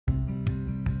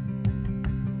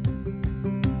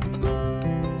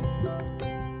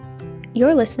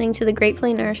You're listening to the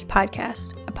Gratefully Nourished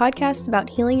podcast, a podcast about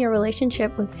healing your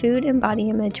relationship with food and body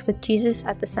image with Jesus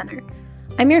at the center.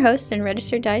 I'm your host and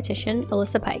registered dietitian,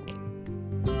 Alyssa Pike.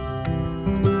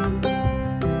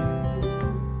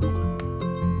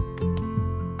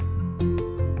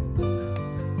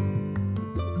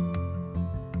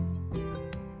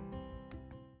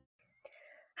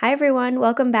 Hi, everyone.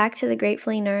 Welcome back to the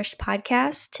Gratefully Nourished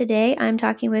podcast. Today, I'm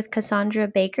talking with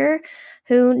Kassandra Baker,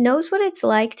 who knows what it's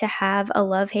like to have a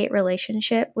love-hate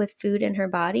relationship with food and her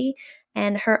body,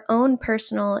 and her own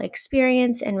personal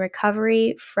experience and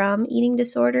recovery from eating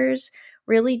disorders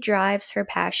really drives her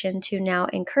passion to now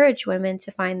encourage women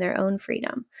to find their own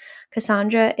freedom.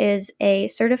 Kassandra is a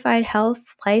certified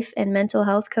health, life, and mental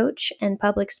health coach and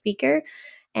public speaker,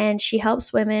 and she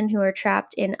helps women who are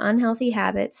trapped in unhealthy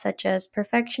habits such as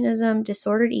perfectionism,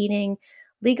 disordered eating,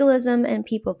 legalism, and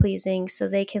people-pleasing so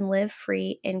they can live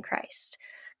free in Christ.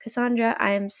 Kassandra,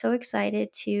 I am so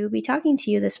excited to be talking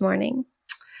to you this morning.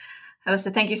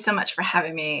 Alyssa, thank you so much for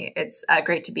having me. It's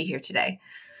great to be here today.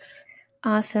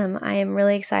 Awesome. I am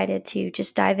really excited to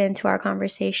just dive into our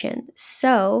conversation.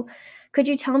 So, could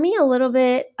you tell me a little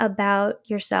bit about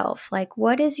yourself? Like,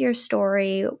 what is your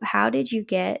story? How did you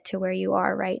get to where you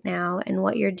are right now and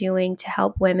what you're doing to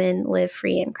help women live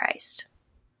free in Christ?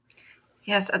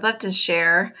 Yes, I'd love to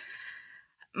share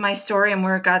my story and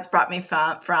where God's brought me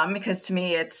from because to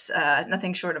me, it's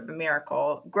nothing short of a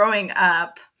miracle. Growing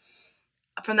up,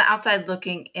 from the outside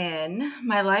looking in,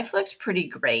 my life looked pretty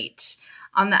great.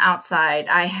 On the outside,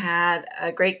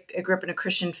 I grew up in a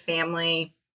Christian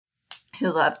family who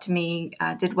loved me,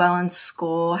 did well in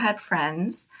school, had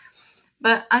friends.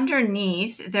 But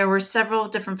underneath, there were several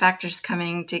different factors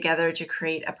coming together to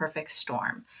create a perfect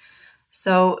storm.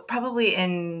 So probably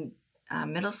in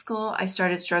middle school, I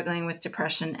started struggling with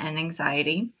depression and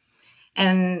anxiety.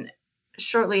 And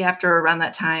shortly after around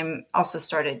that time, also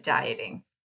started dieting.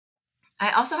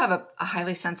 I also have a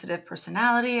highly sensitive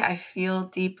personality. I feel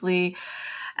deeply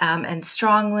and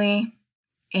strongly.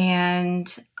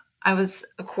 And I was,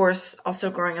 of course,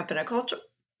 also growing up in a culture,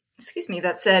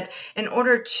 that said, in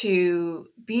order to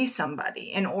be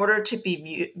somebody, in order to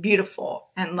be beautiful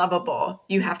and lovable,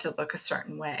 you have to look a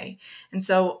certain way. And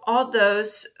so all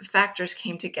those factors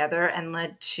came together and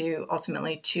led to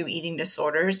ultimately two eating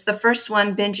disorders. The first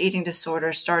one, binge eating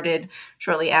disorder, started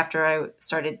shortly after I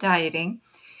started dieting,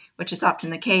 which is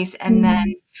often the case. And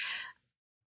then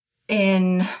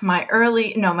in my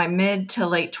mid to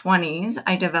late 20s,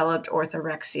 I developed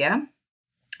orthorexia,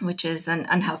 which is an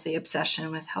unhealthy obsession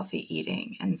with healthy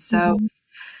eating. And so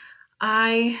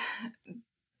I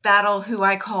battle who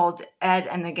I called Ed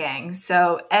and the gang.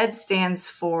 So Ed stands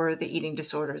for the eating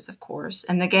disorders, of course,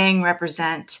 and the gang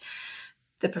represent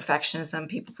the perfectionism,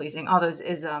 people pleasing, all those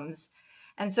isms.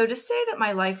 And so to say that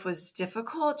my life was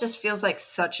difficult just feels like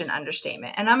such an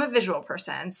understatement. And I'm a visual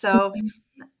person. So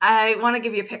I want to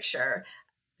give you a picture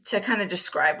to kind of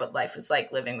describe what life was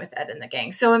like living with Ed and the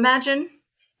gang. So imagine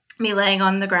me laying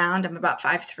on the ground. I'm about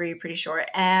 5'3", pretty short.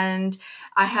 And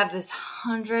I have this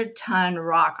 100-ton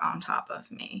rock on top of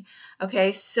me.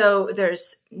 Okay. So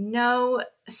there's no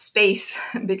space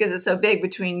because it's so big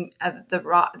between the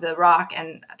rock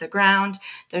and the ground.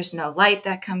 There's no light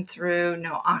that come through,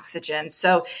 no oxygen.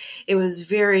 So it was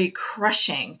very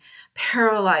crushing,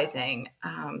 paralyzing.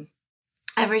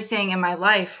 Everything in my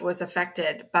life was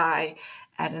affected by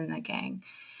Ed and the gang.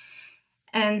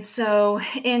 And so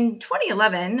in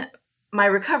 2011, my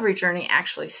recovery journey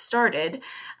actually started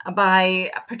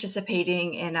by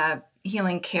participating in a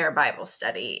healing care Bible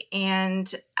study.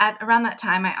 And around that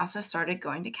time, I also started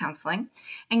going to counseling,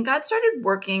 and God started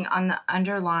working on the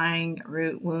underlying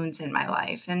root wounds in my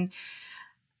life and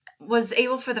was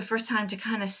able for the first time to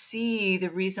kind of see the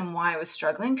reason why I was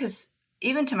struggling. Because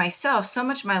even to myself, so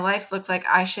much of my life looked like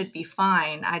I should be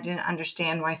fine. I didn't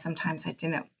understand why sometimes I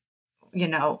didn't,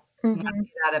 want to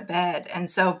get out of bed. And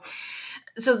so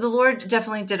the Lord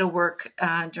definitely did a work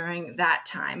during that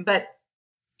time. But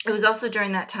it was also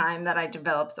during that time that I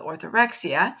developed the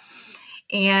orthorexia.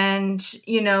 And,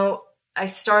 I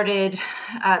started,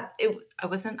 I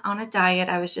wasn't on a diet.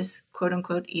 I was just, quote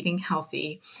unquote, eating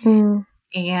healthy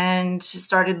and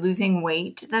started losing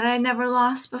weight that I never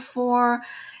lost before.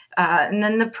 And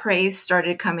then the praise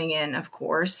started coming in, of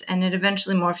course, and it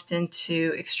eventually morphed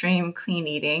into extreme clean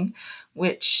eating,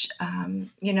 which,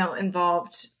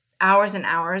 involved hours and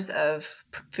hours of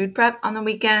food prep on the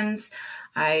weekends.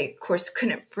 I, of course,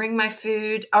 couldn't bring my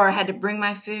food, or I had to bring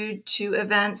my food to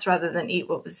events rather than eat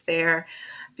what was there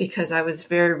because I was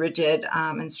very rigid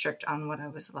and strict on what I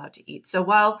was allowed to eat. So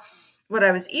while what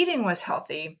I was eating was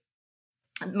healthy,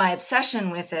 my obsession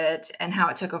with it and how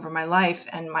it took over my life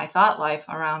and my thought life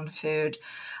around food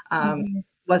Mhm.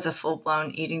 was a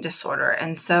full-blown eating disorder.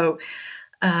 And so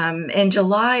in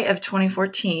July of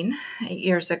 2014, 8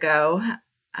 years ago,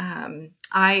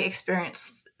 I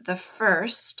experienced the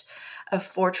first of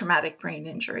 4 traumatic brain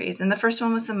injuries. And the first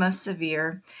one was the most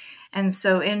severe. And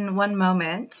so, in one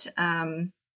moment,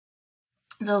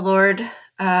 the Lord,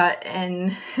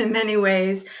 in many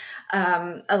ways,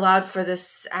 allowed for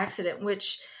this accident,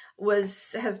 which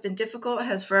has been difficult,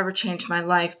 has forever changed my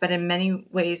life. But in many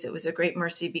ways, it was a great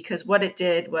mercy, because what it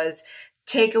did was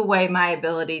take away my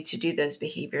ability to do those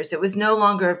behaviors. It was no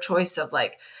longer a choice of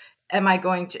like, am I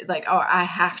going to, like, oh, I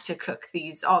have to cook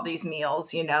all these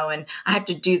meals, and I have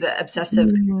to do the obsessive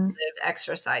Mhm. compulsive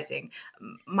exercising.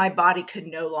 My body could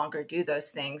no longer do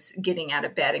those things. Getting out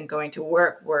of bed and going to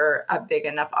work were a big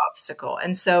enough obstacle.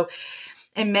 And so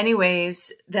in many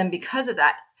ways, then because of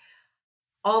that,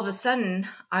 all of a sudden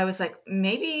I was like,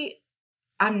 maybe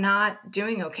I'm not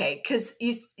doing okay. Cause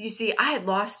you see, I had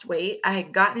lost weight. I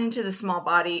had gotten into the smaller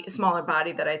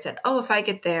body that I said, oh, if I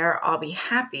get there, I'll be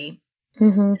happy,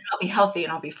 Mhm. I'll be healthy,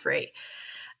 and I'll be free.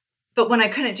 But when I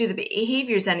couldn't do the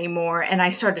behaviors anymore, and I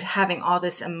started having all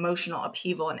this emotional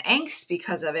upheaval and angst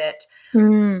because of it,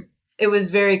 Mm. it was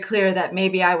very clear that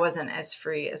maybe I wasn't as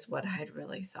free as what I had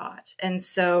really thought. And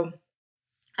so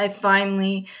I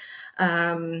finally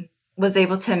was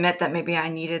able to admit that maybe I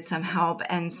needed some help.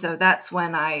 And so that's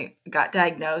when I got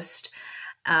diagnosed.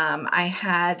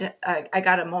 I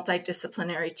got a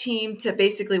multidisciplinary team to,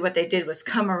 basically what they did was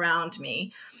come around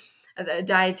me, the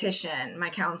dietitian, my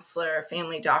counselor,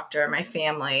 family doctor, my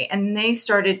family, and they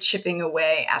started chipping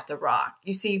away at the rock.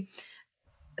 You see,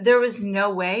 there was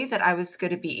no way that I was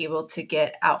going to be able to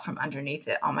get out from underneath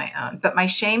it on my own. But my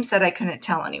shame said I couldn't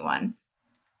tell anyone.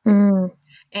 Mm.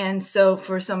 And so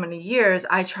for so many years,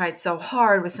 I tried so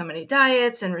hard with so many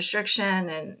diets and restriction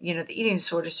and, the eating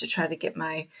disorders to try to get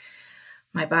my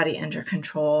body under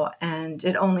control. And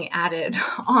it only added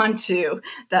onto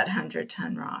that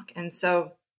 100-ton rock. And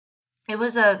so it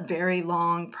was a very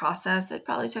long process. It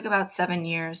probably took about 7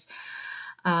 years,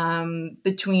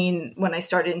 between when I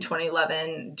started in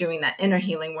 2011 doing that inner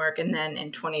healing work, and then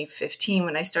in 2015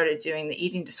 when I started doing the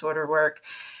eating disorder work,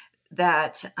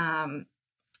 that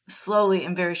slowly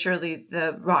and very surely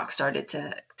the rock started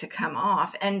to come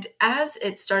off. And as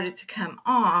it started to come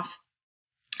off,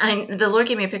 the Lord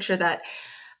gave me a picture that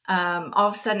all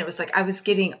of a sudden it was like I was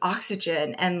getting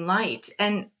oxygen and light.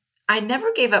 And I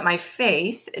never gave up my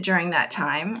faith during that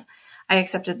time. I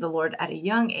accepted the Lord at a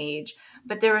young age,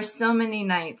 but there were so many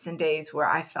nights and days where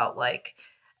I felt like,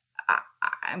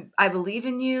 I believe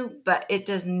in you, but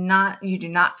you do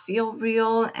not feel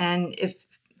real. And it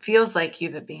feels like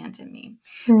you've abandoned me.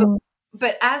 But, Mm.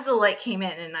 but as the light came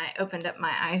in and I opened up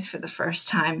my eyes for the first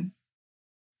time,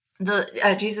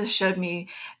 Jesus showed me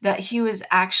that he was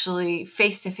actually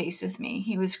face to face with me.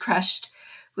 He was crushed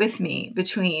with me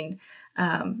between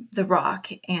the rock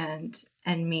and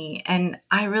me. And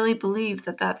I really believe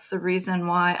that that's the reason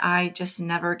why I just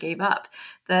never gave up.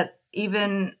 That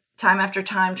even time after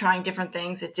time, trying different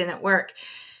things, it didn't work.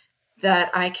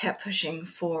 That I kept pushing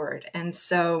forward. And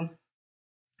so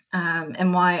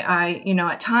and why I,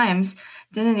 at times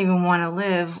didn't even want to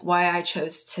live, why I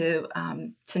chose to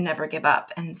never give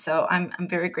up. And so I'm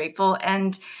very grateful.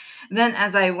 And then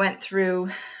as I went through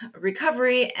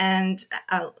recovery and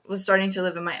was starting to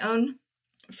live in my own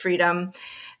freedom,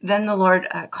 then the Lord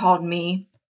called me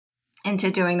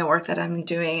into doing the work that I'm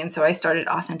doing. And so I started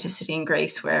Authenticity and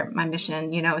Grace, where my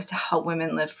mission, is to help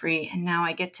women live free. And now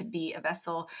I get to be a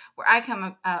vessel where I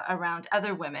come around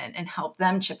other women and help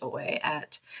them chip away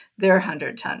at their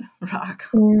 100-ton rock,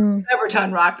 Mm. whatever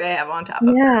ton rock they have on top of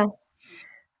them. Yeah.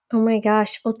 Oh my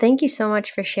gosh. Well, thank you so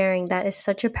much for sharing. That is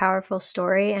such a powerful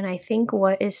story. And I think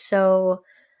what is so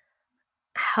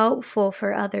helpful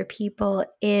for other people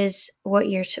is what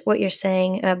you're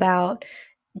saying about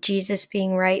Jesus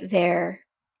being right there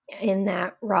in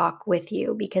that rock with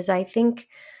you, because I think,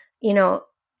 you know,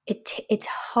 it's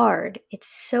hard. It's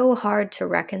so hard to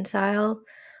reconcile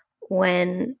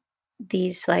when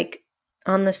these, like,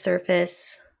 on the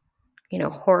surface,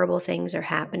 horrible things are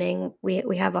happening.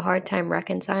 We have a hard time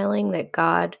reconciling that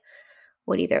God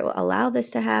would either allow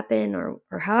this to happen, or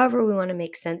however we want to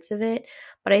make sense of it.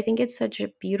 But I think it's such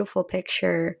a beautiful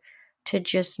picture to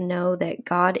just know that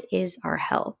God is our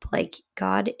help. Like,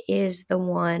 God is the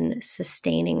one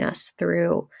sustaining us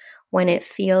through when it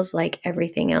feels like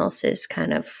everything else is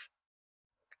kind of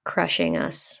crushing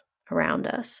us around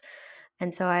us.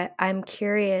 And so I'm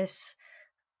curious.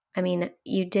 I mean,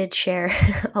 you did share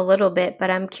a little bit,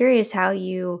 but I'm curious how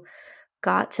you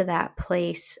got to that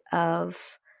place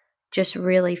of just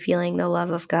really feeling the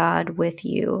love of God with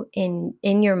you in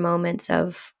your moments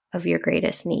of your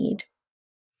greatest need?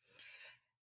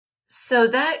 So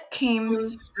that came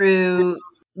through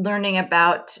learning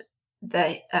about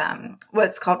the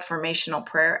what's called formational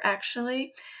prayer,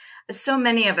 actually. So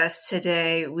many of us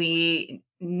today, we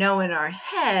know in our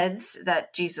heads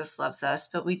that Jesus loves us,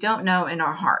 but we don't know in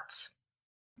our hearts.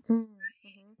 Mm-hmm.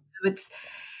 So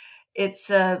it's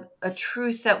a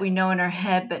truth that we know in our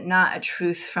head, but not a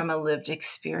truth from a lived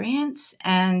experience.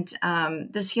 And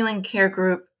this healing care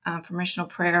group, formational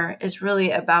prayer, is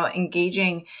really about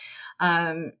engaging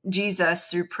Jesus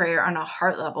through prayer on a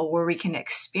heart level where we can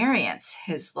experience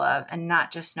his love and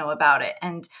not just know about it.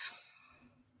 And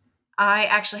I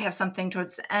actually have something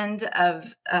towards the end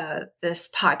of this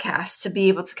podcast to be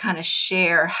able to kind of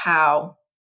share how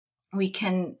we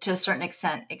can, to a certain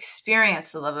extent,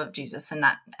 experience the love of Jesus and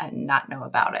not know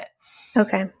about it.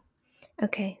 Okay.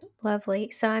 Okay,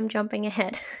 lovely. So I'm jumping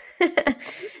ahead.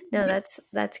 No,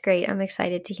 that's great. I'm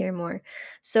excited to hear more.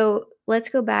 So let's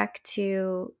go back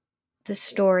to the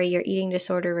story, your eating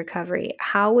disorder recovery.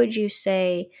 How would you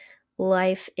say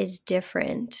life is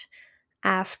different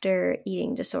after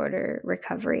eating disorder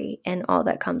recovery and all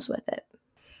that comes with it?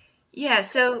 Yeah,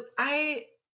 so I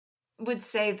would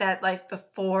say that life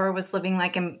before was living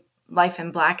like in life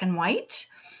in black and white,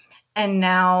 and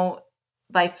now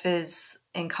life is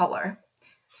in color.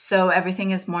 So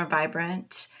everything is more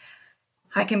vibrant.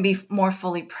 I can be more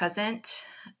fully present.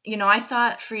 I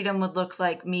thought freedom would look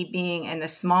like me being in a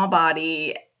small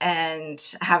body and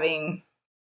having,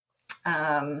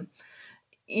 um,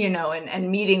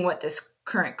 and meeting what this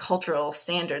current cultural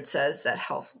standard says that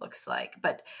health looks like.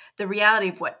 But the reality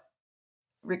of what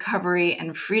recovery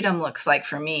and freedom looks like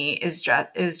for me is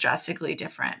drastically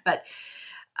different. But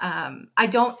I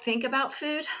don't think about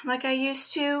food like I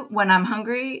used to when I'm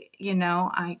hungry.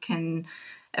 I can,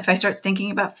 if I start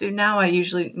thinking about food now,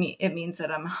 it means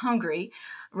that I'm hungry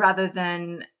rather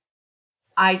than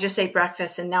I just ate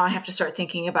breakfast and now I have to start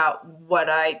thinking about what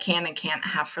I can and can't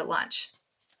have for lunch.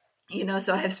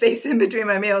 So I have space in between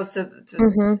my meals to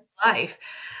Mm-hmm. life.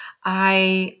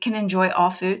 I can enjoy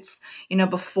all foods.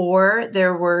 Before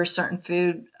there were certain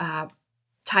food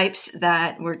types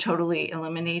that were totally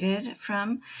eliminated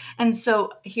from. And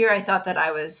so here I thought that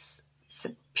I was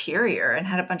superior and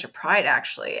had a bunch of pride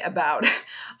actually about,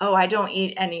 oh, I don't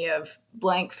eat any of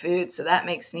blank food, so that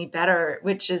makes me better,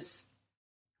 which is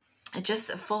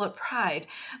just full of pride.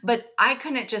 But I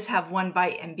couldn't just have one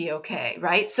bite and be okay,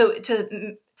 right? So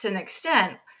to an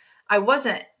extent, I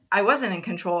wasn't I wasn't in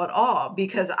control at all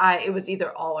because it was either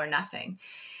all or nothing.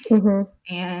 Mm-hmm.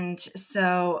 And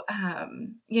so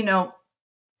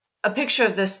a picture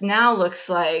of this now looks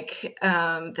like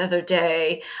the other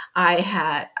day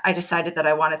I decided that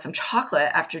I wanted some chocolate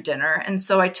after dinner, and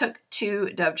so I took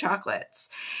 2 Dove chocolates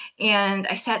and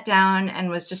I sat down and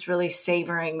was just really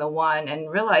savoring the one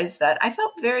and realized that I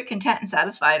felt very content and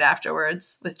satisfied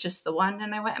afterwards with just the one,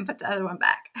 and I went and put the other one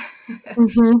back.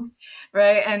 Mm-hmm.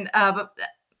 Right. And but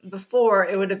before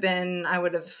it would have been I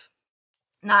would have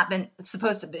not been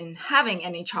supposed to have been having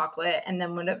any chocolate and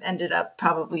then would have ended up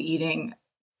probably eating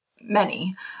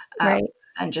many, uh, Right.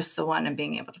 and just the one and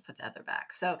being able to put the other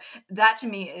back. So that to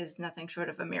me is nothing short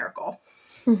of a miracle.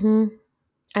 Mm-hmm.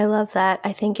 I love that.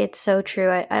 I think it's so true.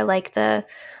 I like the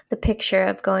picture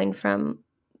of going from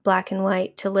black and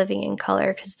white to living in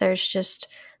color because there's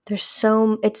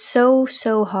so it's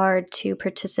so hard to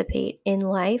participate in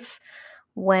life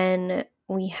when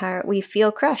we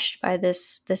feel crushed by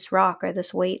this rock or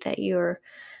this weight that you're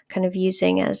kind of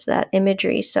using as that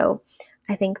imagery. So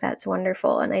I think that's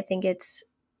wonderful, and I think it's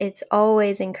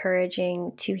always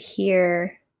encouraging to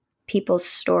hear people's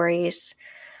stories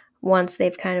once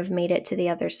they've kind of made it to the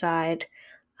other side.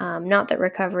 Not that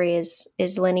recovery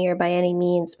is linear by any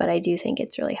means, but I do think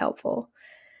it's really helpful.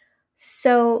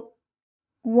 So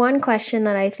one question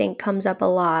that I think comes up a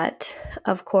lot,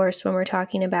 of course, when we're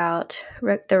talking about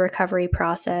the recovery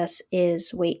process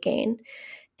is weight gain.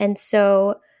 And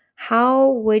so,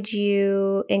 how would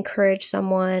you encourage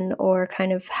someone or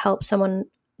kind of help someone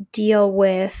deal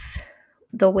with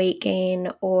the weight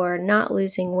gain or not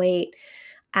losing weight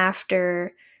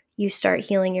after you start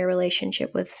healing your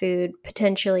relationship with food,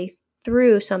 potentially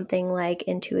through something like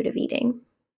intuitive eating?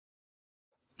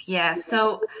 Yeah.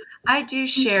 So I do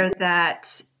share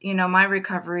that, my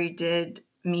recovery did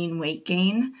mean weight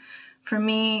gain for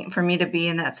me to be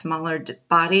in that smaller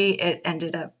body. It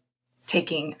ended up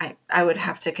I would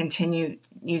have to continue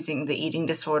using the eating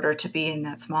disorder to be in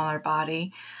that smaller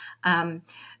body. Um,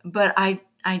 but I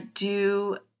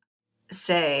do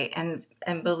say and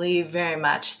believe very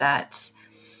much that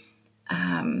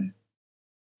um,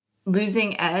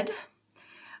 losing Ed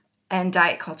and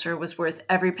diet culture was worth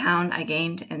every pound I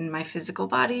gained in my physical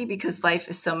body, because life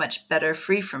is so much better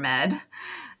free from Ed than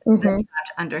Mm-hmm.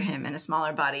 trapped under him in a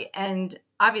smaller body. And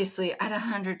obviously, I had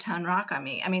 100-ton rock on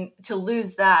me. I mean, to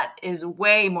lose that is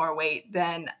way more weight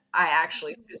than I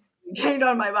actually physically gained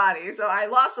on my body. So I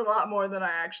lost a lot more than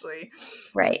I actually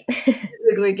Right.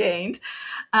 physically gained.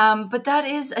 But that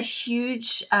is a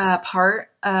huge part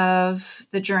of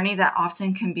the journey that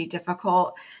often can be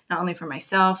difficult, not only for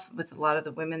myself, with a lot of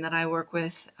the women that I work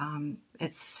with.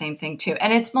 It's the same thing too.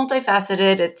 And it's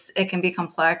multifaceted. It can be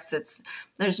complex.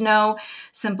 There's no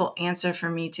simple answer for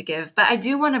me to give, but I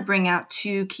do want to bring out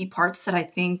two key parts that I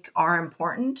think are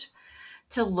important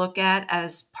to look at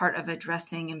as part of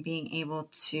addressing and being able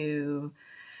to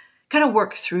kind of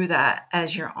work through that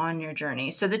as you're on your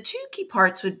journey. So the two key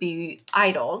parts would be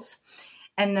idols.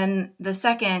 And then the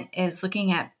second is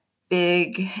looking at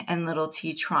big and little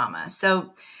t trauma.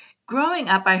 So growing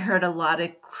up, I heard a lot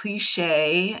of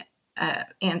cliche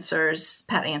pat answers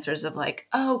of like,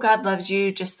 oh, God loves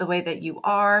you just the way that you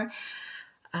are.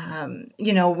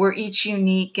 We're each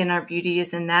unique and our beauty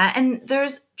is in that. And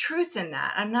there's truth in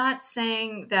that. I'm not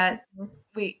saying that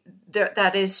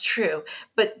that is true,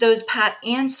 but those pat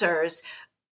answers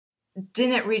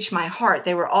didn't reach my heart.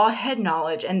 They were all head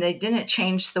knowledge, and they didn't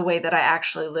change the way that I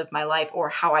actually lived my life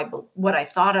or what I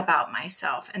thought about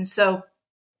myself. And so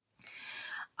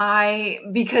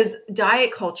because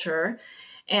diet culture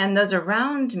and those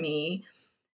around me,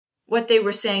 what they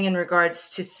were saying in regards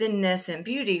to thinness and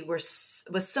beauty was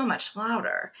so much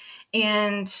louder.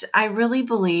 And I really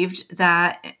believed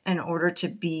that in order to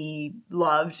be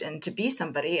loved and to be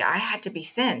somebody, I had to be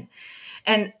thin.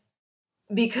 And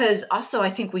because also I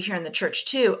think we hear in the church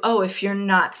too, oh, if you're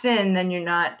not thin, then you're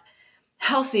not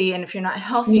healthy. And if you're not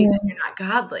healthy, then Yeah. you're not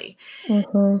godly.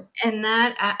 Mm-hmm. And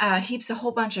that heaps a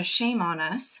whole bunch of shame on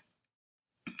us.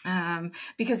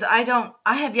 Because I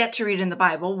have yet to read in the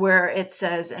Bible where it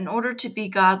says, in order to be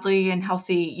godly and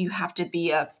healthy, you have to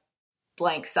be a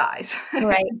blank size.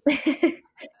 Right.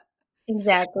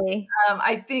 Exactly.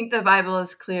 I think the Bible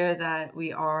is clear that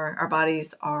our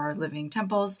bodies are living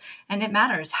temples, and it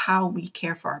matters how we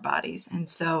care for our bodies. And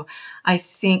so I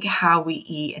think how we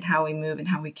eat and how we move and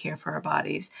how we care for our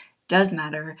bodies does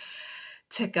matter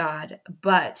to God.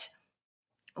 But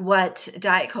what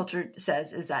diet culture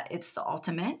says is that it's the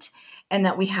ultimate and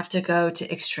that we have to go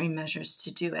to extreme measures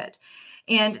to do it.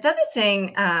 And the other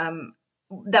thing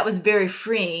that was very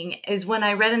freeing is when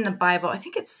I read in the Bible, I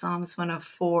think it's Psalms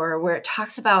 104, where it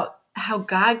talks about how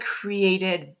God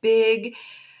created big,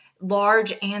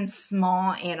 large, and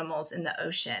small animals in the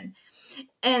ocean.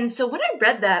 And so when I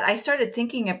read that, I started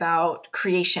thinking about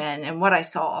creation and what I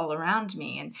saw all around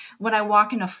me. And when I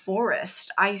walk in a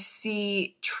forest, I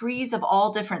see trees of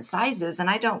all different sizes. And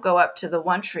I don't go up to the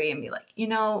one tree and be like,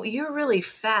 you're really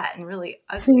fat and really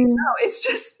ugly. No, it's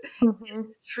just Mm-hmm. a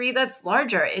tree that's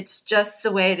larger. It's just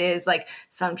the way it is. Like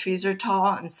some trees are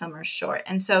tall and some are short.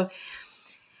 And so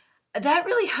that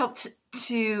really helped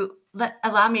to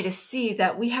allow me to see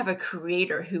that we have a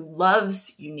creator who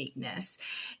loves uniqueness.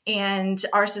 And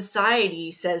our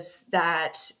society says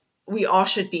that we all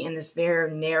should be in this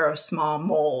very narrow, small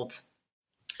mold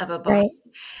of a body. Right.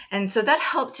 And so that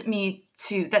helped me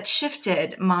that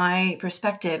shifted my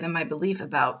perspective and my belief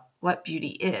about what beauty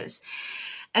is.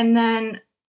 And then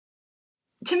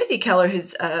Timothy Keller,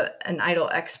 who's an idol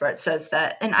expert, says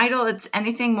that an idol, it's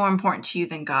anything more important to you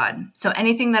than God. So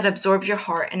anything that absorbs your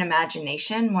heart and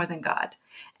imagination more than God.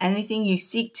 Anything you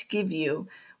seek to give you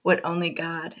what only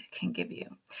God can give you.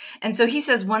 And so he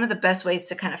says one of the best ways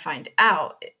to kind of find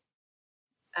out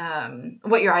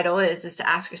what your idol is to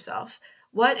ask yourself,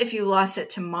 what if you lost it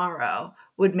tomorrow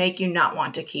would make you not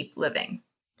want to keep living?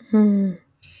 Mm.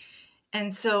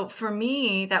 And so for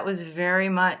me, that was very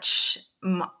much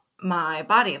my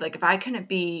body. Like if I couldn't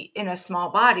be in a small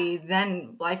body,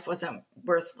 then life wasn't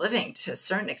worth living to a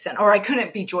certain extent, or I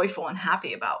couldn't be joyful and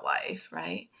happy about life.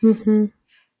 Right. Mm-hmm.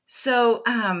 So,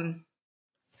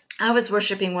 I was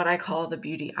worshiping what I call the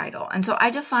beauty idol. And so I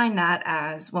define that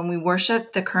as when we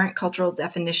worship the current cultural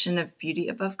definition of beauty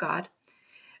above God,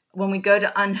 when we go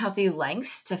to unhealthy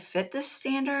lengths to fit this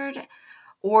standard,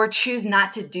 or choose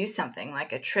not to do something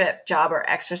like a trip, job, or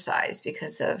exercise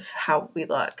because of how we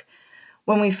look.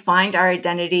 When we find our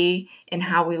identity in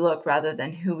how we look rather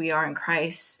than who we are in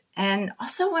Christ. And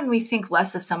also when we think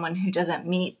less of someone who doesn't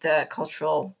meet the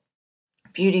cultural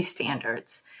beauty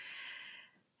standards.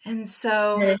 And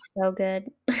so, That is so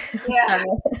good. I'm yeah, sorry.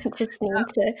 I just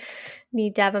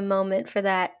need to have a moment for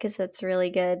that because that's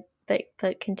really good.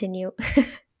 But continue.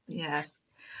 yes.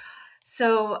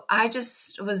 So I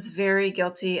just was very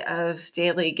guilty of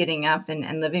daily getting up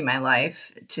and living my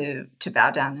life to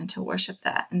bow down and to worship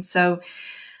that. And so,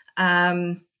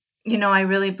 um, I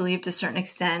really believe to a certain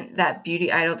extent that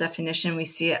beauty idol definition, we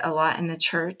see it a lot in the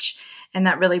church, and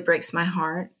that really breaks my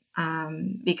heart,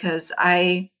 because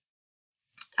I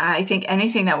think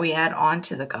anything that we add on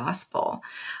to the gospel,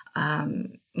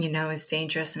 is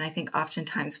dangerous. And I think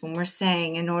oftentimes when we're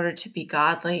saying in order to be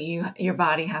godly, your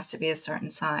body has to be a certain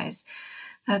size,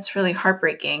 that's really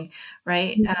heartbreaking,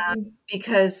 right? Mhm.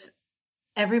 Because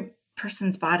every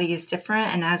person's body is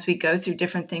different. And as we go through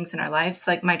different things in our lives,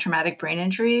 like my traumatic brain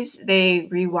injuries, they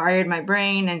rewired my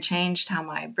brain and changed how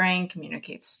my brain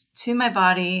communicates to my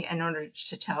body in order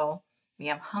to tell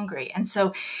me I'm hungry. And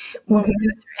so when we go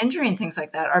Mhm. through injury and things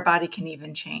like that, our body can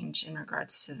even change in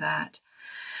regards to that.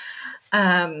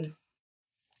 Um,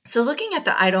 so looking at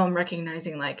the idol and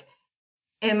recognizing, like,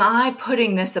 am I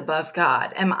putting this above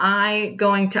God? Am I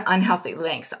going to unhealthy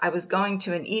lengths? I was going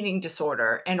to an eating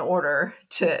disorder in order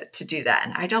to do that.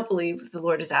 And I don't believe the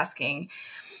Lord is asking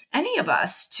any of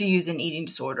us to use an eating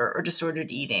disorder or disordered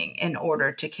eating in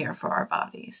order to care for our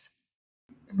bodies.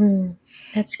 Mm,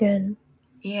 that's good.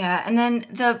 Yeah. And then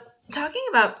the talking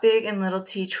about big and little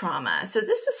T trauma. So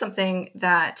this was something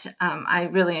that I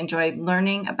really enjoyed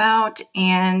learning about.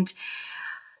 And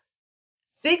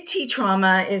big T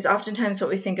trauma is oftentimes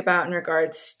what we think about in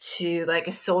regards to like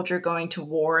a soldier going to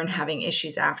war and having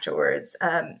issues afterwards,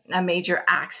 a major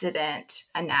accident,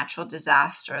 a natural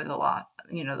disaster, the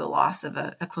loss of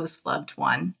a close loved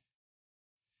one.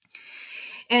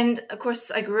 And of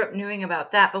course, I grew up knowing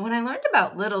about that. But when I learned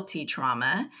about little T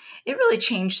trauma, it really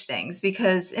changed things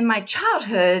because in my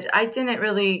childhood, I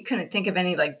couldn't think of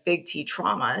any like big T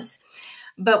traumas.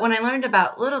 But when I learned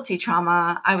about little T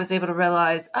trauma, I was able to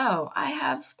realize, oh, I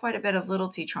have quite a bit of little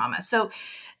T trauma. So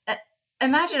uh,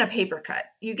 imagine a paper cut.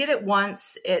 You get it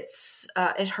once, it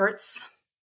hurts,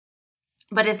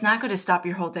 but it's not going to stop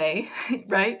your whole day,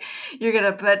 right? You're going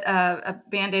to put a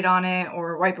Band-Aid on it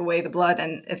or wipe away the blood,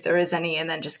 and if there is any, and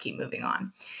then just keep moving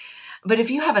on. But if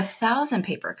you have 1,000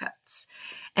 paper cuts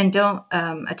and don't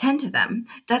attend to them,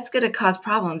 that's going to cause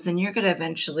problems, and you're going to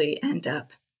eventually end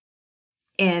up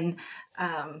in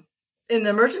um, in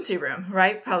the emergency room,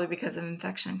 right? Probably because of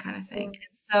infection, kind of thing. And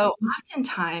so,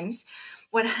 oftentimes,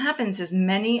 what happens is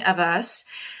many of us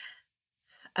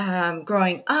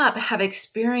growing up have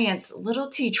experienced little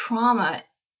T trauma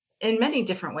in many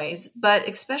different ways, but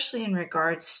especially in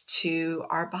regards to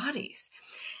our bodies.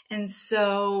 And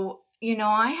so,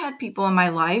 I had people in my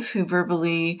life who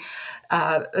verbally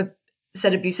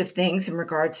said abusive things in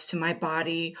regards to my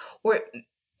body, or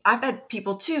I've had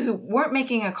people too who weren't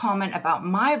making a comment about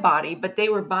my body, but they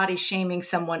were body shaming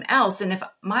someone else. And if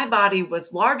my body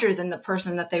was larger than the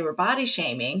person that they were body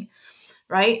shaming,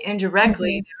 right,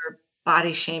 indirectly, Mhm. they were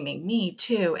body shaming me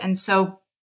too. And so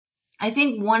I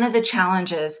think one of the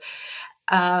challenges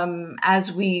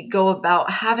as we go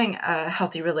about having a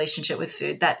healthy relationship with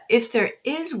food, that if there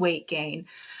is weight gain,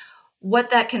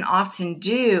 what that can often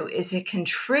do is it can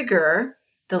trigger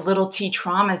the little T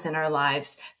traumas in our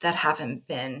lives that haven't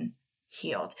been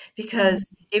healed. Mhm.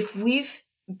 Because if we've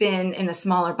been in a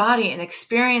smaller body and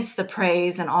experienced the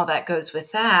praise and all that goes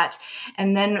with that,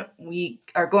 and then we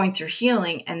are going through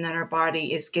healing, and then our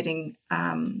body is getting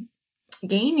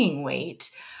gaining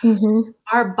weight, Mhm.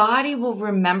 our body will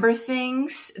remember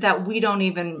things that we don't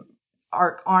even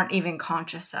aren't even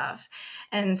conscious of.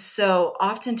 And so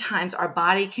oftentimes our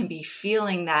body can be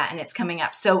feeling that and it's coming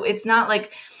up. So it's not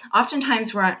like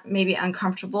oftentimes we're maybe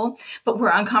uncomfortable, but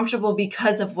we're uncomfortable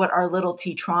because of what our little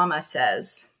T trauma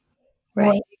says, what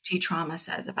Right. big T trauma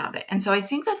says about it. And so I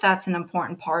think that that's an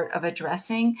important part of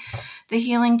addressing the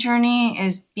healing journey,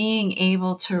 is being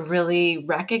able to really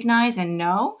recognize and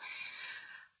know,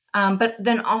 but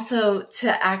then also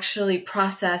to actually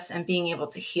process and being able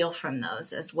to heal from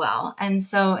those as well. And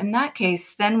so in that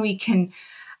case, then we can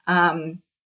um,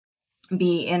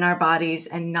 be in our bodies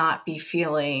and not be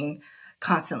feeling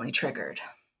constantly triggered.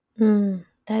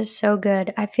 That is so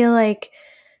good. I feel like,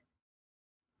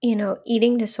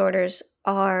 eating disorders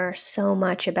are so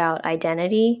much about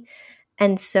identity.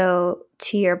 And so,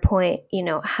 to your point,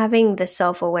 having the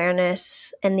self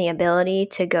awareness and the ability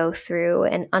to go through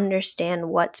and understand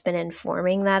what's been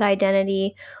informing that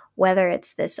identity, whether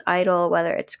it's this idol,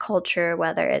 whether it's culture,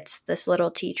 whether it's this little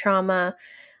T trauma,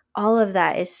 all of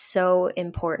that is so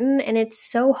important. And it's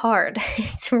so hard.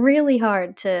 It's really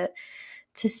hard to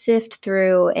sift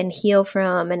through and heal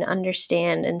from and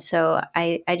understand. And so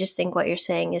I just think what you're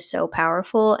saying is so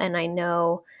powerful. And I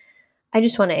know I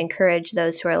just want to encourage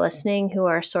those who are listening who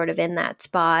are sort of in that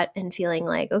spot and feeling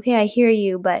like, okay, I hear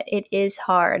you, but it is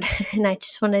hard. And I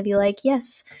just want to be like,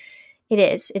 yes, it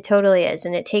is. It totally is.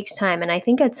 And it takes time. And I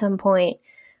think at some point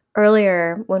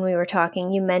earlier when we were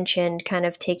talking, you mentioned kind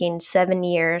of taking 7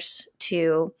 years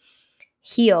to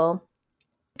heal,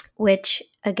 which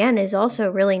again is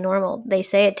also really normal. They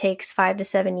say it takes 5 to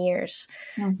 7 years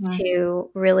Mm-hmm. to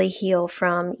really heal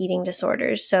from eating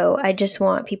disorders. So I just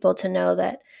want people to know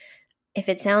that if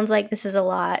it sounds like this is a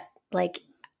lot, like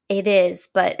it is,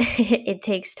 but it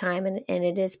takes time and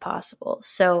it is possible.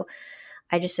 So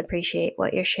I just appreciate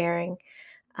what you're sharing.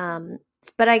 Um,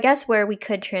 but I guess where we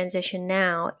could transition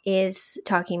now is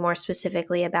talking more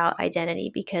specifically about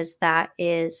identity, because that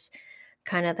is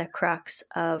kind of the crux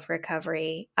of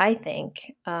recovery, I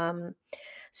think.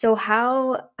 So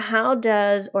how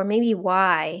does, or maybe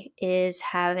why is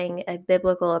having a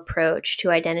biblical approach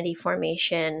to identity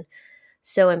formation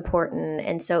so important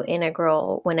and so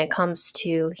integral when it comes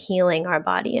to healing our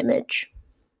body image?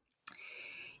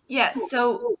 Yes.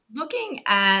 So looking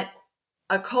at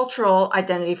a cultural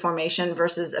identity formation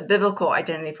versus a biblical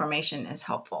identity formation is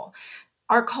helpful.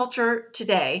 Our culture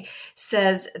today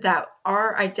says that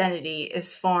our identity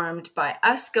is formed by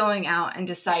us going out and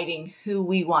deciding who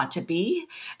we want to be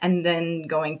and then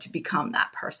going to become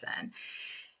that person.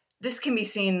 This can be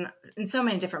seen in so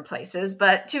many different places,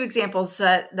 but two examples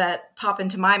that pop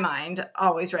into my mind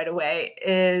always right away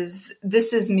is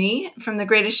This Is Me from The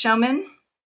Greatest Showman,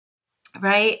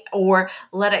 right? Or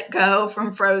Let It Go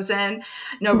from Frozen.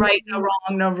 No right, no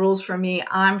wrong, no rules for me.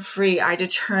 I'm free. I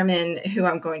determine who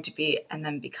I'm going to be and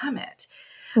then become it.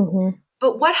 Mm-hmm.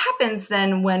 But what happens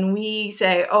then when we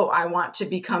say, oh, I want to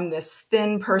become this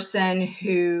thin person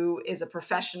who is a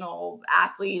professional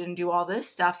athlete and do all this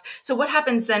stuff? So what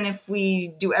happens then if we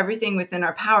do everything within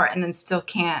our power and then still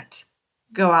can't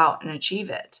go out and achieve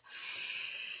it?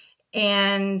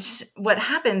 And what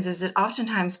happens is it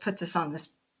oftentimes puts us on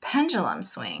this pendulum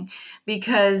swing,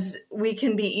 because we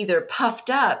can be either puffed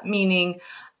up, meaning,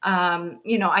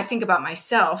 I think about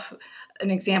myself, an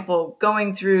example,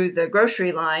 going through the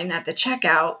grocery line at the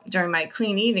checkout during my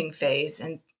clean eating phase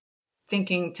and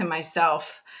thinking to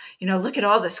myself, look at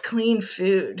all this clean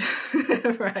food,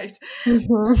 right?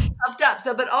 Mm-hmm. Puffed up.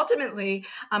 So, but ultimately,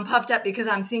 I'm puffed up because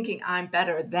I'm thinking I'm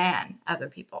better than other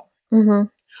people. Mm-hmm.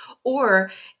 Or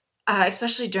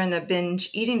especially during the binge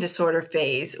eating disorder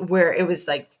phase, where it was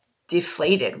like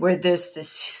deflated, where there's this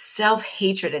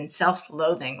self-hatred and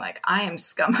self-loathing, like I am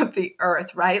scum of the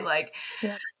earth, right? Like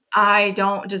Yeah. I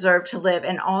don't deserve to live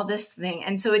and all this thing.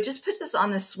 And so it just puts us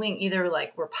on this swing, either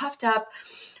like we're puffed up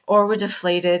or we're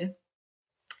deflated.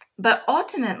 But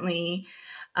ultimately,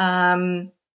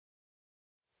 what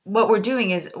we're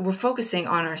doing is we're focusing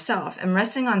on ourselves and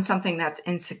resting on something that's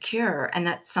insecure, and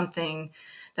that's something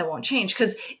that won't change.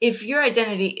 Because if your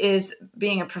identity is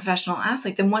being a professional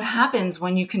athlete, then what happens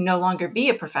when you can no longer be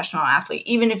a professional athlete,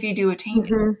 even if you do attain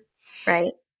it? Mm-hmm.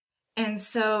 Right. And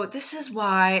so this is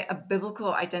why a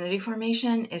biblical identity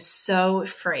formation is so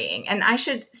freeing. And I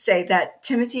should say that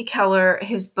Timothy Keller,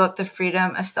 his book, The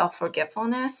Freedom of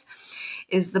Self-Forgetfulness,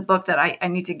 is the book that I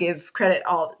need to give credit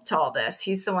to all this.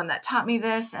 He's the one that taught me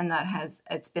this, and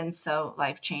it's been so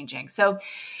life-changing. So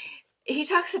he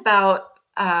talks about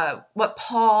what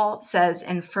Paul says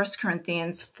in 1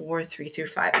 Corinthians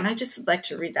 4:3-5. And I just like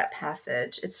to read that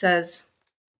passage. It says,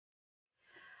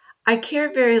 I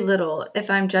care very little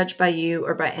if I'm judged by you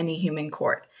or by any human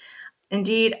court.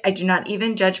 Indeed, I do not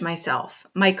even judge myself.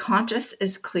 My conscience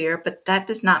is clear, but that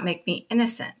does not make me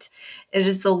innocent. It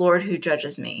is the Lord who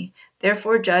judges me.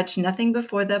 Therefore, judge nothing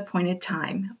before the appointed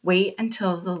time. Wait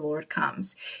until the Lord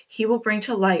comes. He will bring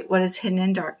to light what is hidden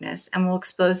in darkness and will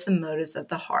expose the motives of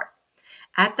the heart.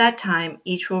 At that time,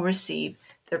 each will receive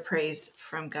their praise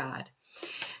from God.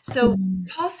 So Mm-hmm.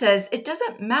 Paul says, it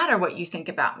doesn't matter what you think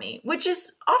about me, which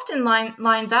is often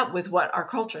lines up with what our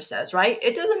culture says, right?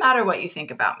 It doesn't matter what you think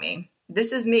about me.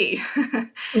 This is me.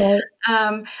 Right.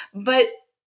 But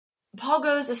Paul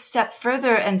goes a step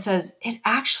further and says, it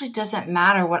actually doesn't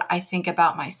matter what I think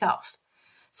about myself.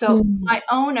 So Mm-hmm. my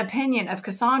own opinion of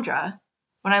Cassandra,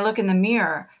 when I look in the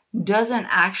mirror, doesn't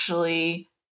actually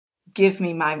give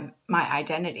me my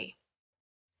identity.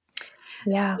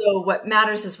 Yeah. So what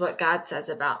matters is what God says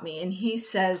about me. And he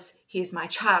says he's my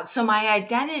child. So my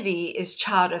identity is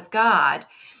child of God,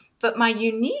 but my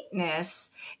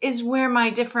uniqueness is where my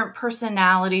different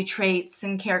personality traits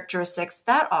and characteristics,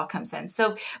 that all comes in.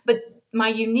 So, but my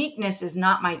uniqueness is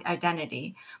not my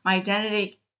identity. My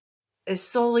identity is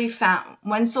solely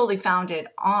founded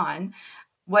on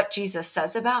what Jesus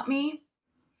says about me.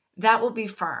 that will be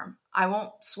firm. I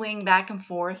won't swing back and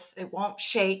forth. It won't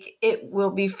shake. It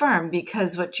will be firm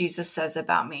because what Jesus says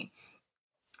about me.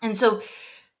 And so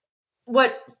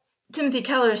what Timothy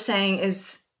Keller is saying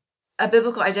is a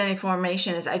biblical identity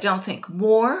formation is I don't think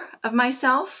more of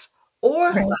myself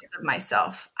or Right. less of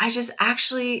myself. I just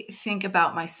actually think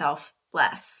about myself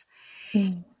less.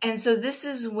 Mm. And so this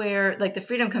is where like the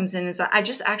freedom comes in, is that I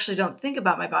just actually don't think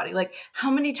about my body. Like,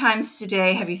 how many times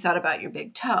today have you thought about your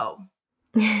big toe?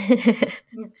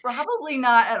 Probably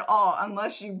not at all,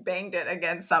 unless you banged it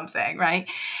against something, right?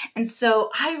 And so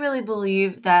I really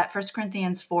believe that 1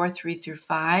 Corinthians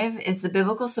 4:3-5 is the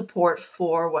biblical support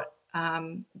for what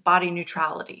body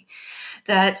neutrality.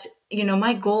 That,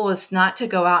 my goal is not to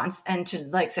go out and to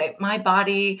like say my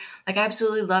body, like I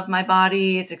absolutely love my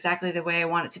body. It's exactly the way I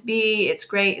want it to be. It's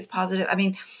great. It's positive. I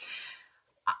mean,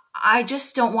 I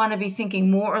just don't want to be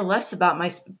thinking more or less about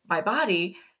my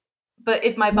body. But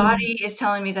if my body is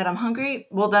telling me that I'm hungry,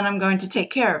 well, then I'm going to take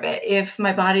care of it. If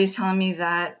my body is telling me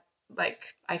that, like,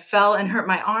 I fell and hurt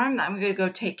my arm, I'm going to go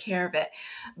take care of it.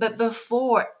 But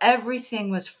before, everything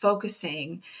was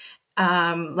focusing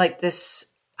like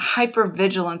this hyper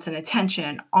vigilance and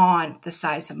attention on the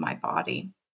size of my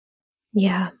body.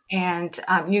 Yeah. And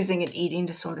using an eating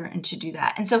disorder and to do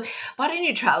that. And so body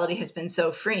neutrality has been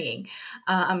so freeing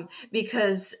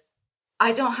because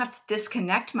I don't have to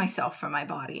disconnect myself from my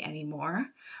body anymore,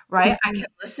 right? I can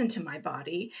listen to my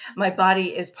body. My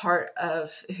body is part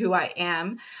of who I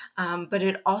am, but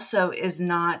it also is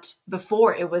not,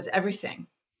 before it was everything.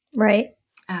 Right.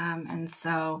 And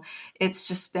so it's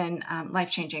just been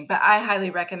life-changing. But I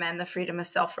highly recommend The Freedom of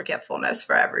Self-Forgetfulness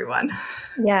for everyone.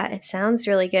 Yeah, it sounds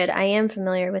really good. I am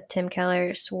familiar with Tim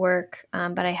Keller's work,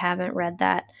 but I haven't read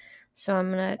that. So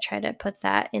I'm going to try to put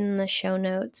that in the show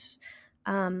notes.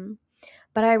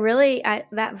 But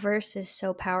that verse is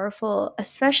so powerful,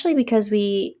 especially because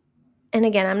and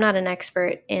again, I'm not an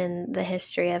expert in the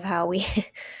history of how we,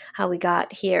 how we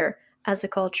got here as a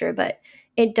culture, but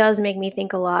it does make me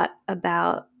think a lot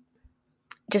about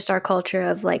just our culture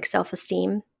of like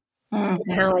self-esteem and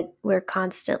Mm-hmm. how we're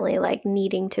constantly like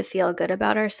needing to feel good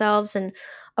about ourselves. And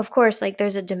of course, like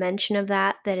there's a dimension of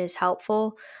that that is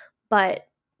helpful, but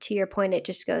to your point, it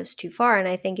just goes too far. And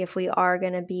I think if we are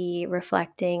going to be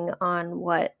reflecting on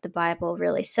what the Bible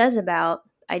really says about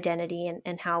identity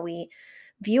and how we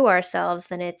view ourselves,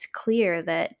 then it's clear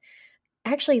that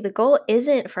actually the goal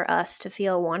isn't for us to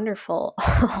feel wonderful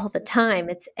all the time.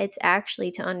 It's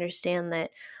actually to understand that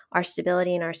our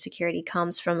stability and our security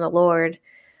comes from the Lord,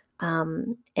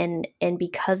 and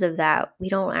because of that, we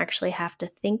don't actually have to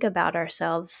think about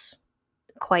ourselves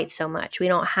quite so much. We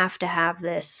don't have to have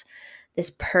this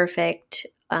perfect,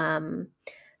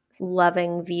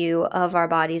 loving view of our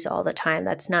bodies all the time.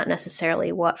 That's not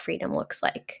necessarily what freedom looks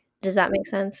like. Does that make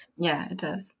sense? Yeah, it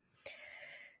does.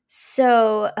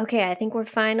 So, okay, I think we're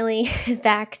finally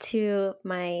back to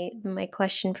my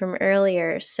question from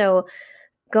earlier. So,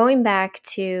 going back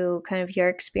to kind of your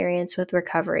experience with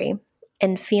recovery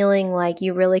and feeling like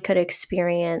you really could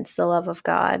experience the love of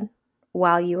God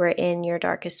while you were in your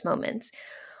darkest moments,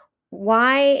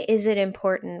 why is it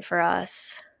important for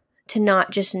us to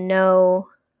not just know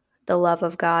the love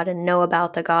of God and know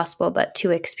about the gospel, but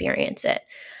to experience it?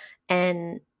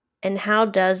 And how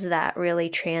does that really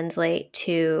translate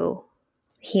to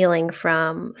healing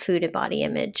from food and body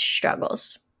image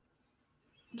struggles?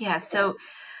 Yeah. So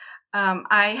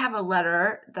I have a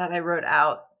letter that I wrote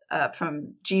out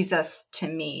from Jesus to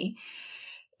me.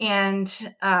 And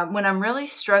when I'm really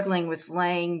struggling with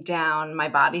laying down my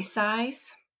body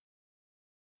size,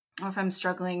 or if I'm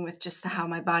struggling with just how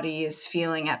my body is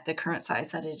feeling at the current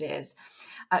size that it is,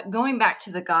 going back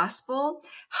to the gospel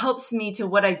helps me to,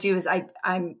 what I do is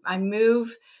I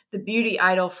move the beauty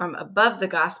idol from above the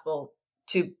gospel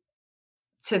to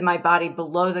my body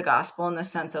below the gospel, in the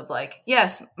sense of like,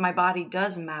 yes, my body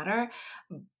does matter,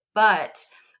 but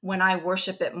when I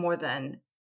worship it more than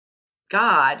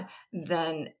God,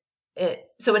 then it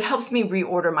helps me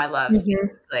reorder my loves, Mm-hmm.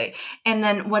 basically. And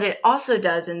then what it also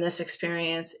does in this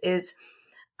experience is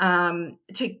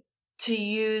to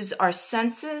use our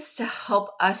senses to help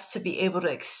us to be able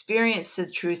to experience the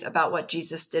truth about what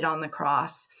Jesus did on the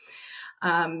cross.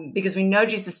 Because we know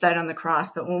Jesus died on the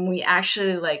cross, but when we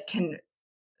actually like can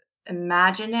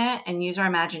imagine it and use our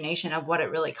imagination of what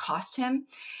it really cost him,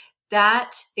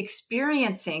 that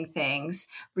experiencing things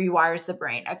rewires the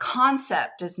brain. A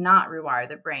concept does not rewire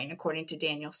the brain, according to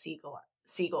Daniel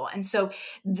Siegel. And so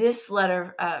this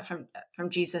letter from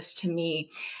Jesus to me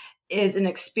is an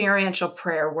experiential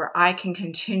prayer where I can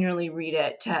continually read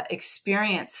it to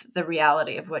experience the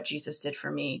reality of what Jesus did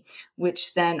for me,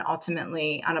 which then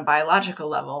ultimately on a biological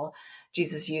level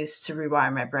Jesus used to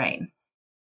rewire my brain.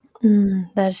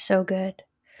 That is so good.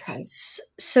 Because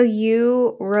So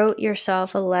you wrote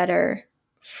yourself a letter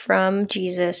from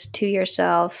Jesus to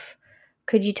yourself.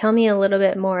 Could you tell me a little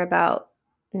bit more about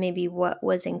maybe what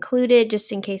was included,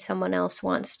 just in case someone else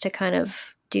wants to kind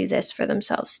of do this for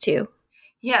themselves too?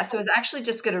 yeah, so I was actually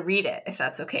just going to read it, if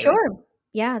that's okay with Sure.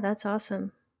 Yeah, that's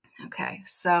awesome. you. Okay,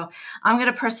 so I'm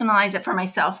going to personalize it for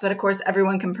myself, but of course,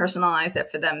 everyone can personalize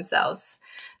it for themselves.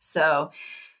 So,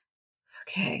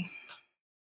 okay,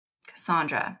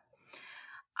 Kassandra,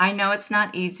 I know it's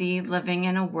not easy living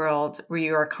in a world where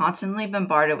you are constantly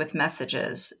bombarded with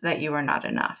messages that you are not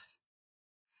enough.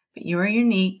 But you are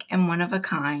unique and one of a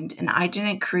kind, and I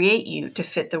didn't create you to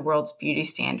fit the world's beauty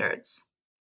standards.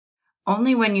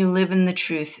 Only when you live in the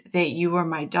truth that you are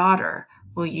my daughter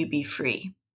will you be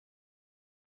free.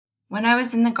 When I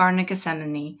was in the Garden of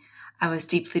Gethsemane, I was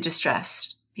deeply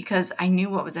distressed because I knew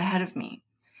what was ahead of me.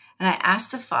 And I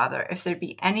asked the Father if there'd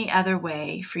be any other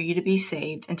way for you to be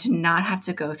saved and to not have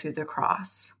to go through the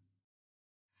cross.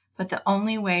 But the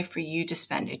only way for you to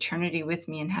spend eternity with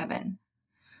me in heaven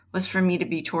was for me to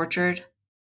be tortured,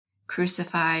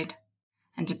 crucified,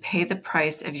 and to pay the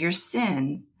price of your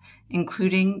sin,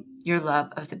 including your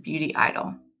love of the beauty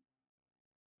idol.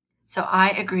 So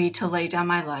I agreed to lay down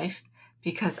my life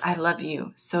because I love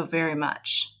you so very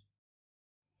much.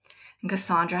 And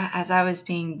Kassandra, as I was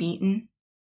being beaten,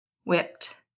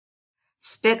 whipped,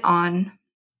 spit on,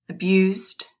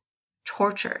 abused,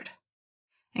 tortured,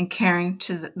 and carrying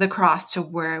to the cross to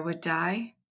where I would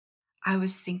die, I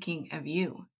was thinking of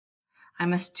you. I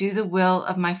must do the will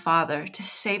of my Father to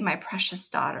save my precious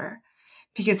daughter,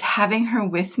 because having her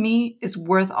with me is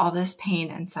worth all this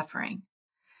pain and suffering.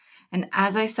 And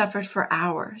as I suffered for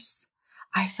hours,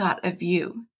 I thought of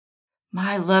you.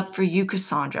 My love for you,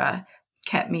 Kassandra,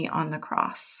 kept me on the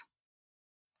cross.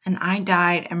 And I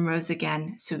died and rose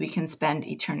again so we can spend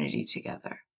eternity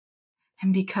together.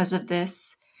 And because of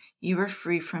this, you are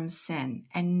free from sin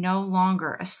and no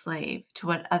longer a slave to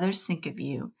what others think of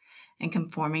you and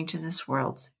conforming to this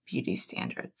world's beauty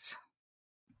standards.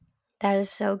 That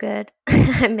is so good.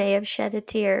 I may have shed a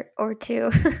tear or two.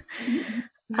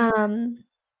 um,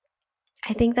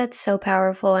 I think that's so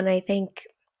powerful, and I think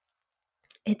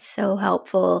it's so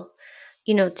helpful,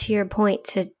 to your point,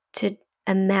 to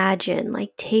imagine,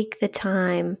 like take the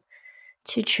time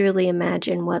to truly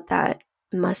imagine what that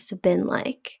must have been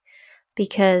like.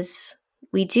 Because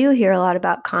we do hear a lot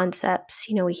about concepts,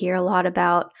 we hear a lot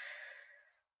about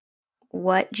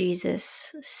what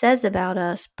Jesus says about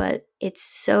us, but it's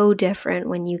so different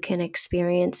when you can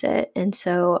experience it. And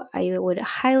so I would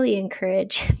highly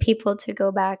encourage people to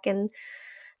go back and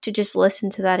to just listen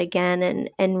to that again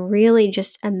and really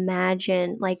just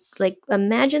imagine, like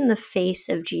imagine the face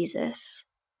of Jesus,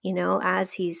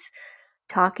 as he's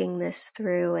talking this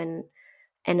through,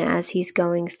 and as he's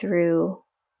going through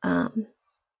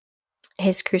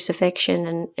his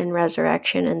crucifixion and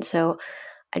resurrection. And so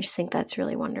I just think that's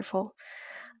really wonderful.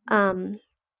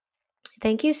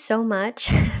 Thank you so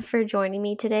much for joining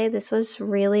me today. This was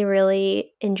really,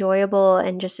 really enjoyable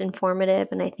and just informative,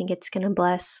 and I think it's going to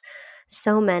bless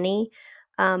so many.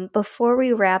 Before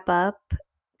we wrap up,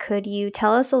 could you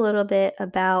tell us a little bit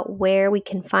about where we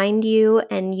can find you?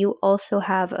 And you also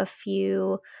have a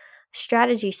few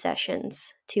strategy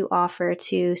sessions to offer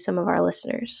to some of our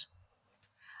listeners.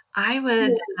 I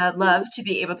would love to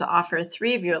be able to offer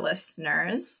 3 of your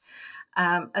listeners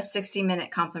a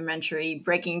 60-minute complimentary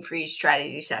breaking free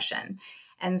strategy session.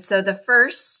 And so the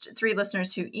first 3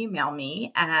 listeners who email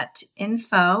me at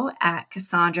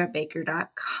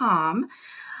info@kassandrabaker.com,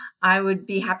 I would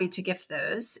be happy to gift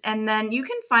those. And then you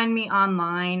can find me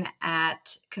online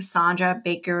at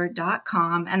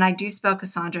kassandrabaker.com. And I do spell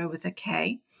Kassandra with a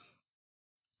K.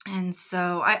 And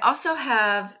so I also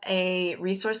have a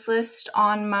resource list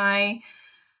on my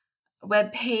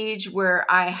webpage where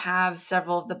I have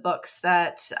several of the books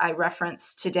that I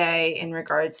referenced today in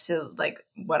regards to like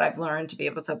what I've learned to be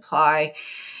able to apply,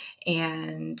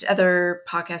 and other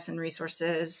podcasts and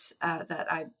resources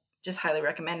that I just highly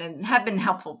recommend and have been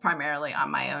helpful primarily on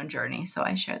my own journey. So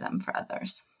I share them for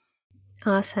others.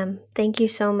 Awesome. Thank you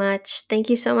so much.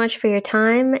 Thank you so much for your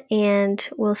time, and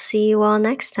we'll see you all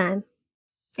next time.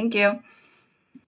 Thank you.